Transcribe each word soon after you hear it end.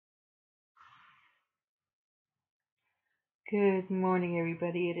Good morning,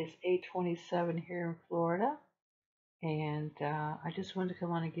 everybody. It is 8:27 here in Florida, and I just wanted to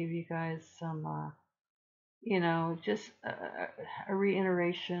come on and give you guys some, just a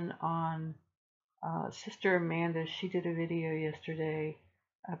reiteration on Sister Amanda. She did a video yesterday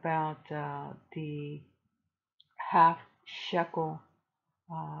about the half shekel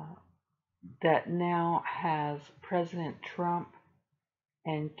uh, that now has President Trump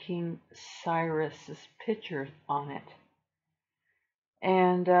and King Cyrus's pictures on it.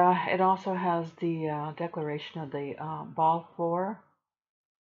 And it also has the declaration of the Balfour.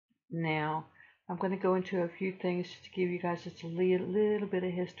 Now, I'm going to go into a few things just to give you guys just a little bit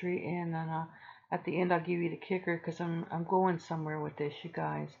of history, and then at the end I'll give you the kicker because I'm going somewhere with this, you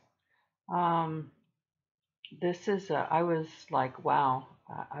guys. This is I was like, wow,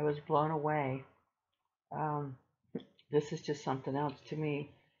 I was blown away. This is just something else to me.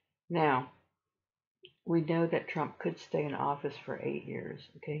 Now, we know that Trump could stay in office for 8 years.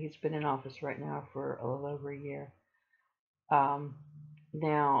 Okay, he's been in office right now for a little over a year.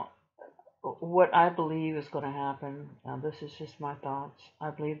 Now, what I believe is going to happen, this is just my thoughts. I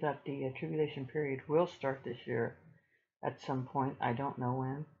believe that the tribulation period will start this year at some point. I don't know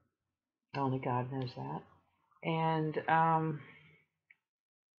when. Only God knows that. And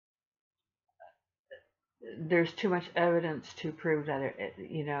there's too much evidence to prove that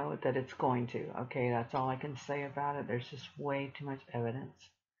that it's going to. Okay, that's all I can say about it. There's just way too much evidence.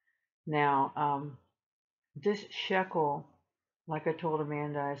 Now, this shekel, like I told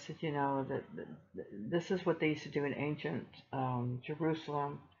Amanda, I said, that this is what they used to do in ancient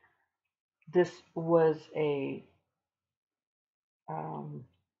Jerusalem. This was I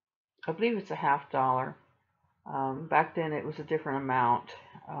believe it's a $50. Back then it was a different amount.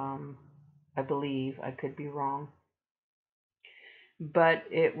 I believe, I could be wrong. But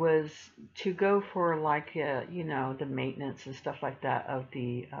it was to go for like, the maintenance and stuff like that of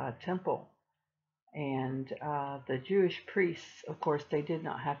the temple. And the Jewish priests, of course, they did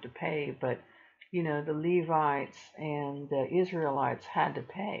not have to pay, but the Levites and the Israelites had to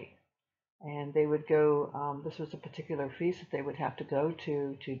pay, and they would go. This was a particular feast that they would have to go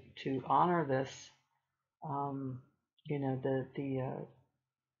to honor this.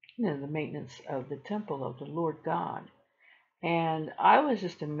 The maintenance of the temple of the Lord God, and I was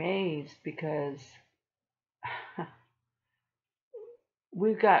just amazed because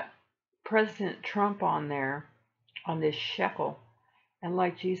we've got President Trump on there on this shekel. And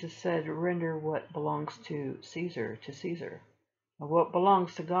like Jesus said, render what belongs to Caesar, and what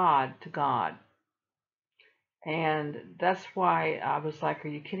belongs to God, to God. And that's why I was like, are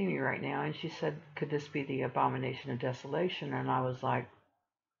you kidding me right now? And she said, could this be the abomination of desolation? And I was like,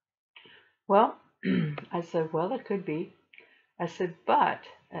 well, I said, well, it could be. I said, but,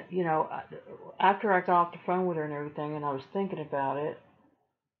 after I got off the phone with her and everything, and I was thinking about it,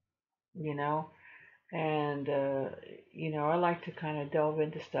 and I like to kind of delve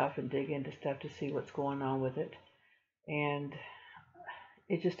into stuff and dig into stuff to see what's going on with it, and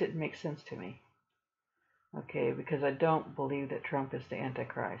it just didn't make sense to me. Okay, because I don't believe that Trump is the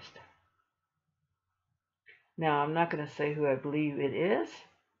Antichrist. Now, I'm not going to say who I believe it is,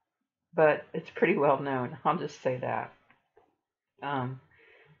 but it's pretty well known. I'll just say that. I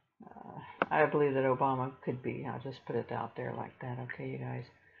believe that Obama could be. I'll just put it out there like that. Okay, you guys.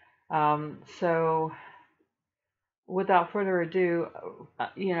 So, without further ado,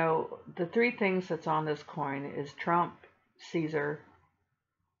 the three things that's on this coin is Trump, Caesar,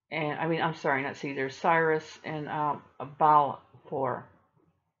 and I'm sorry, not Caesar, Cyrus, and Balfour.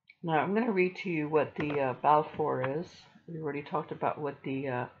 Now, I'm going to read to you what the Balfour is. We already talked about what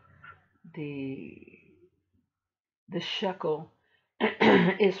the shekel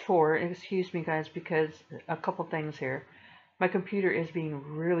is for. Excuse me, guys, because a couple things here. My computer is being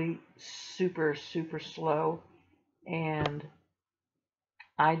really super slow, and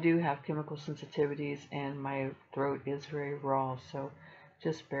I do have chemical sensitivities, and my throat is very raw, so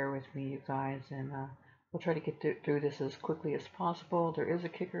just bear with me, you guys, and we'll try to get through this as quickly as possible. There is a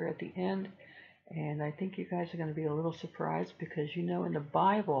kicker at the end, and I think you guys are going to be a little surprised because in the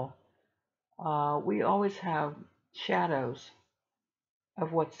Bible, we always have shadows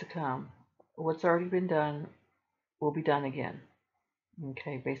of what's to come. What's already been done will be done again.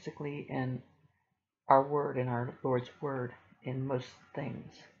 Okay, basically in our word, in our Lord's word, in most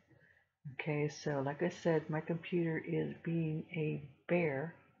things. Okay, so like I said, my computer is being a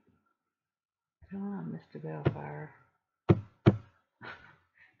bear. Come on, Mr. Balfour.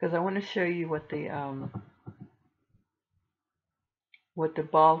 Because I want to show you what the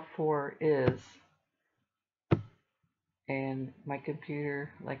Balfour is. And my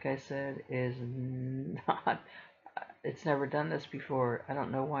computer, like I said, is not. it's never done this before. I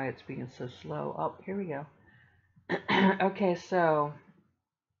don't know why it's being so slow. Oh, here we go. Okay, so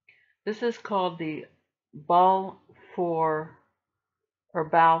this is called the Balfour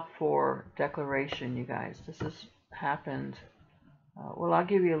Balfour Declaration, you guys. This has happened. Well, I'll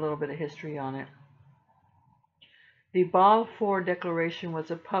give you a little bit of history on it. The Balfour Declaration was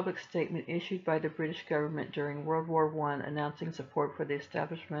a public statement issued by the British government during World War I announcing support for the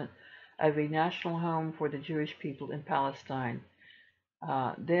establishment of a national home for the Jewish people in Palestine,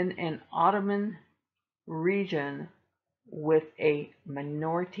 then an Ottoman region with a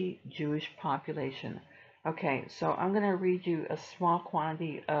minority Jewish population. Okay, so I'm going to read you a small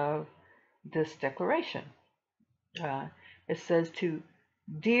quantity of this declaration. It says to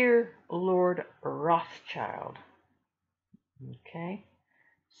Dear Lord Rothschild. Okay,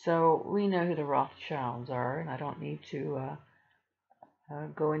 so we know who the Rothschilds are, and I don't need to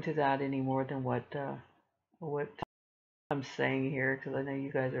go into that any more than what I'm saying here, because I know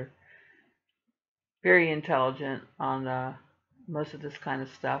you guys are very intelligent on most of this kind of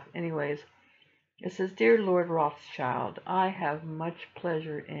stuff. Anyways, it says, Dear Lord Rothschild, I have much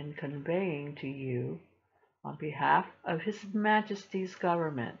pleasure in conveying to you, on behalf of His Majesty's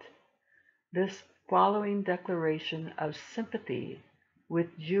government, this following declaration of sympathy with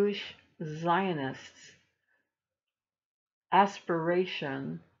Jewish Zionists'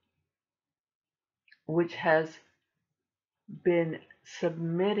 aspiration, which has been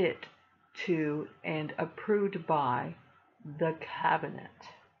submitted to and approved by the cabinet.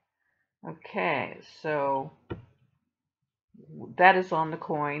 Okay, so that is on the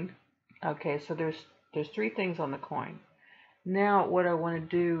coin. Okay, so there's three things on the coin. Now what I want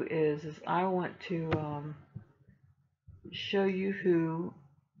to do is I want to show you who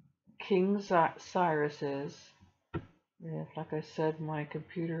King Cyrus is. If, like I said, my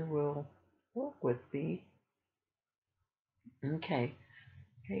computer will work with me. Okay.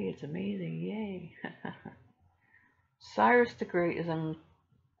 Hey, it's amazing. Yay. Cyrus the Great is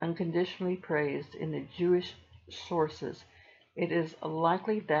unconditionally praised in the Jewish sources. It is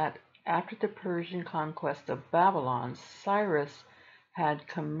likely that after the Persian conquest of Babylon, Cyrus had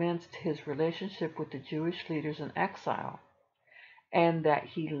commenced his relationship with the Jewish leaders in exile, and that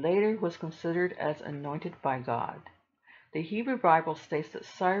he later was considered as anointed by God. The Hebrew Bible states that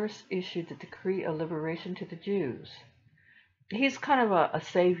Cyrus issued the decree of liberation to the Jews. He's kind of a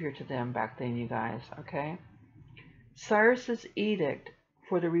savior to them back then, you guys, okay? Cyrus's edict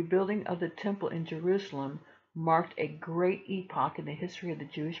for the rebuilding of the temple in Jerusalem marked a great epoch in the history of the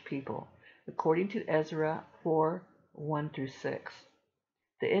Jewish people, according to Ezra 4:1-6.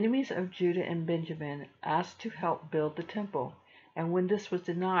 The enemies of Judah and Benjamin asked to help build the temple, and when this was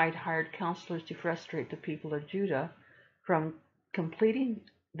denied, hired counselors to frustrate the people of Judah from completing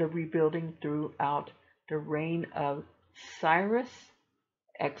the rebuilding throughout the reign of Cyrus,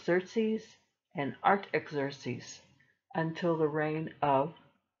 Xerxes, and Artaxerxes until the reign of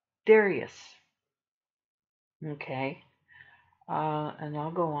Darius. Okay, and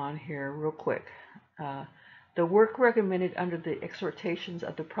I'll go on here real quick. The work recommended under the exhortations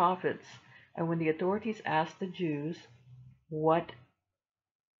of the prophets, and when the authorities asked the Jews what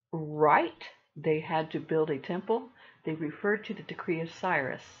right they had to build a temple, they referred to the decree of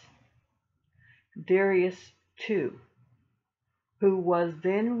Cyrus. Darius II, who was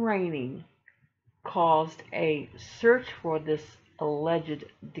then reigning, caused a search for this alleged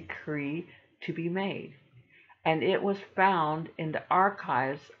decree to be made, and it was found in the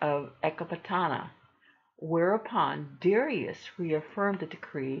archives of Ecbatana, whereupon Darius reaffirmed the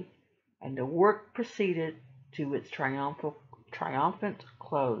decree, and the work proceeded to its triumphant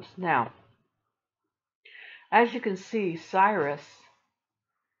close. Now, as you can see, Cyrus,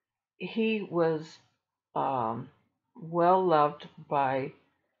 he was well loved by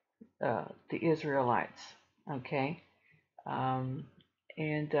the Israelites, okay? And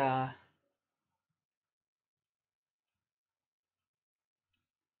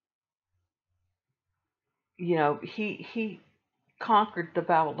you know, he conquered the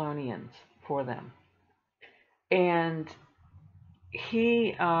Babylonians for them, and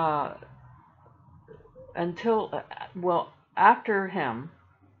he after him,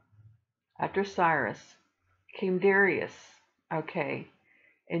 after Cyrus, came Darius, okay?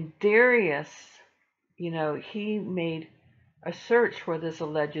 And Darius, you know, he made a search for this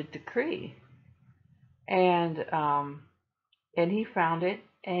alleged decree, and he found it,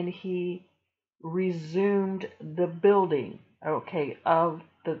 and he resumed the building, okay, of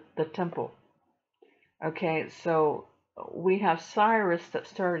the temple. Okay, so we have Cyrus that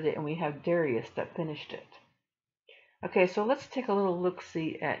started it, and we have Darius that finished it. Okay, so let's take a little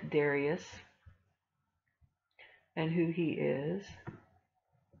look-see at Darius. and who he is.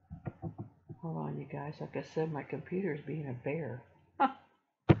 Hold on, you guys. Like I said, my computer is being a bear.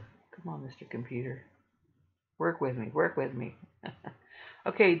 Come on, Mr. Computer. Work with me. Work with me.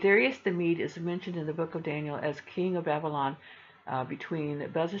 Okay, Darius the Mede is mentioned in the book of Daniel as king of Babylon between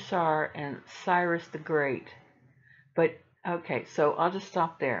Belshazzar and Cyrus the Great. But, okay, so I'll just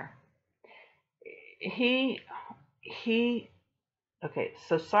stop there. Okay,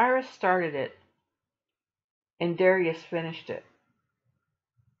 so Cyrus started it and Darius finished it.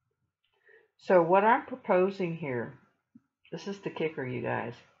 So what I'm proposing here, this is the kicker, you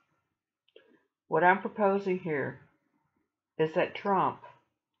guys. What I'm proposing here is that Trump,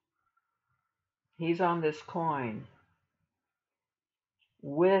 he's on this coin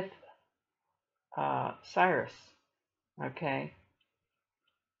with Cyrus, okay?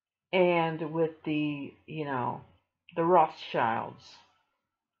 And with the, the Rothschilds,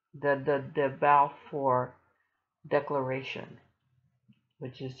 the Balfour Declaration,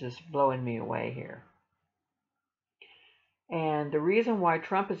 which is just blowing me away here. And the reason why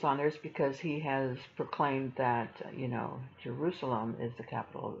Trump is on there is because he has proclaimed that, Jerusalem is the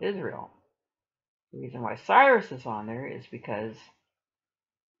capital of Israel. The reason why Cyrus is on there is because,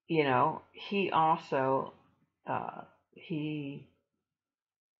 he also, he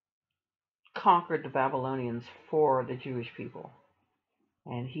conquered the Babylonians for the Jewish people.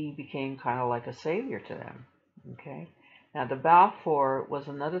 And he became kind of like a savior to them, okay? Now, the Balfour was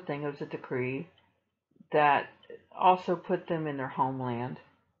another thing. It was a decree that also put them in their homeland.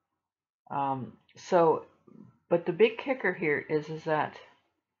 But the big kicker here is that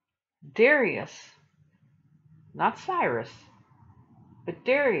Darius, not Cyrus, but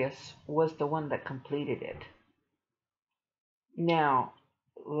Darius was the one that completed it. Now,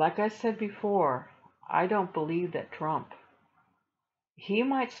 like I said before, I don't believe that Trump, he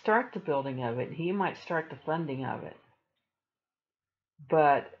might start the building of it, he might start the funding of it,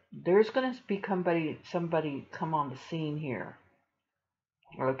 but there's going to be somebody come on the scene here,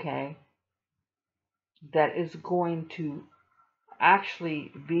 okay, that is going to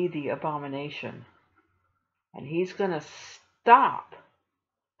actually be the abomination. And he's going to stop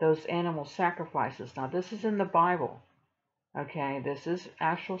those animal sacrifices. Now, this is in the Bible, okay? This is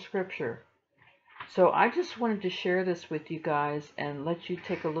actual scripture. So I just wanted to share this with you guys and let you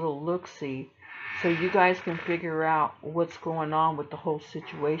take a little look-see so you guys can figure out what's going on with the whole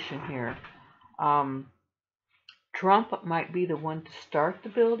situation here. Trump might be the one to start the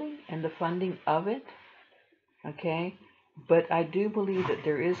building and the funding of it, okay? But I do believe that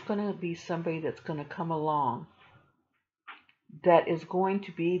there is going to be somebody that's going to come along that is going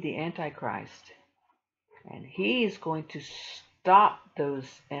to be the Antichrist. And he is going to stop those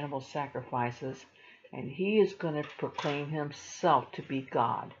animal sacrifices, and he is going to proclaim himself to be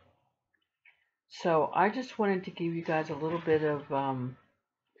God. So I just wanted to give you guys a little bit of,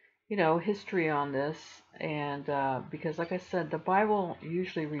 history on this. And because, like I said, the Bible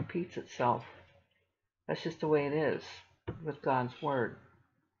usually repeats itself. That's just the way it is with God's Word.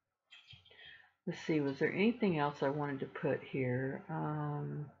 Let's see, was there anything else I wanted to put here?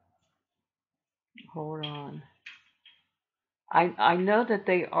 Hold on. I know that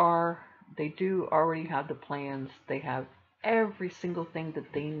they do already have the plans. They have every single thing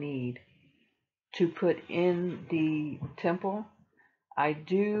that they need to put in the temple. I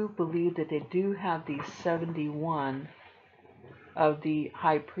do believe that they do have the 71 of the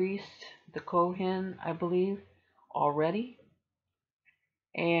high priest, the Kohen, I believe, already.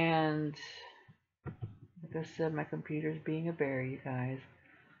 And like I said, my computer's being a bear, you guys.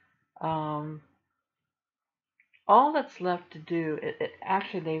 All that's left to do,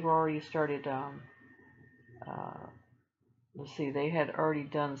 actually they've already started, let's see, they had already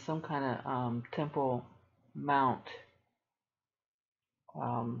done some kind of temple mount.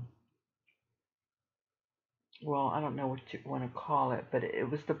 Well, I don't know what you want to call it, but it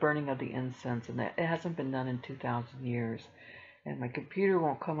was the burning of the incense, and it hasn't been done in 2,000 years. And my computer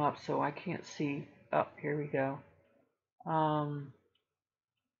won't come up, so I can't see. Oh, here we go.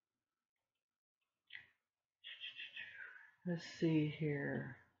 Let's see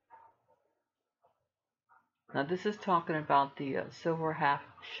here. Now this is talking about the silver half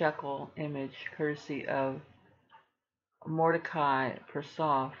shekel image, courtesy of Mordecai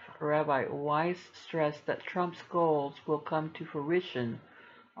Persoff. Rabbi Weiss stressed that Trump's goals will come to fruition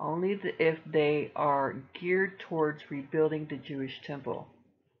only if they are geared towards rebuilding the Jewish temple.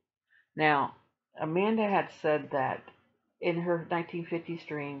 Now, Amanda had said that in her 1950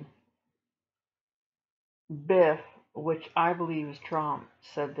 stream, Biff, which I believe is Trump,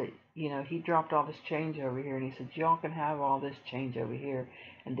 said that, he dropped all this change over here, and he said, y'all can have all this change over here,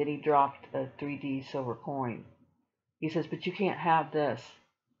 and then he dropped a 3D silver coin. He says, but you can't have this.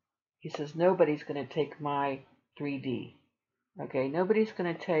 He says, nobody's going to take my 3D. Okay, nobody's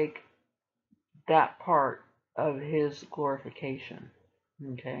going to take that part of his glorification.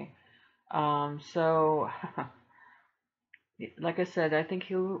 Okay, so like I said, I think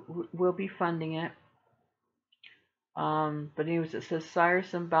he will be funding it. But anyways, it says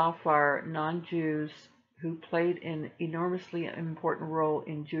Cyrus and Balfour, non-Jews who played an enormously important role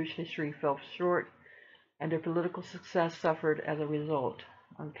in Jewish history, fell short, and their political success suffered as a result.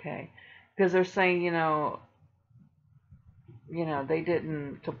 Okay, because they're saying, they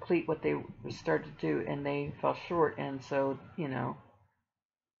didn't complete what they started to do, and they fell short, and so,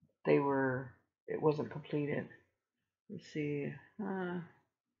 it wasn't completed. Let's see.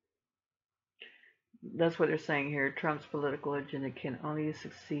 That's what they're saying here. Trump's political agenda can only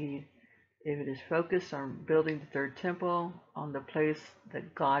succeed if it is focused on building the third temple on the place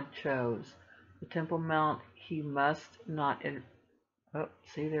that God chose. The Temple Mount he must not. Oh,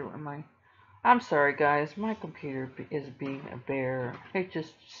 see, there am I. I'm sorry, guys. My computer is being a bear. It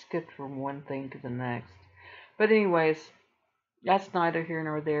just skipped from one thing to the next. But anyways, that's neither here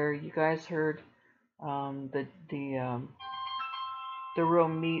nor there. You guys heard the real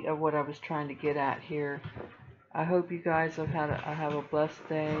meat of what I was trying to get at here. I hope you guys have a blessed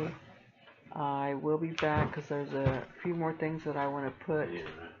day. I will be back because there's a few more things that I want to put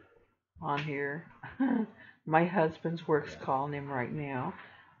on here. My husband's work's calling him right now.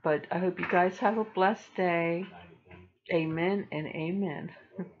 But I hope you guys have a blessed day. Amen and amen.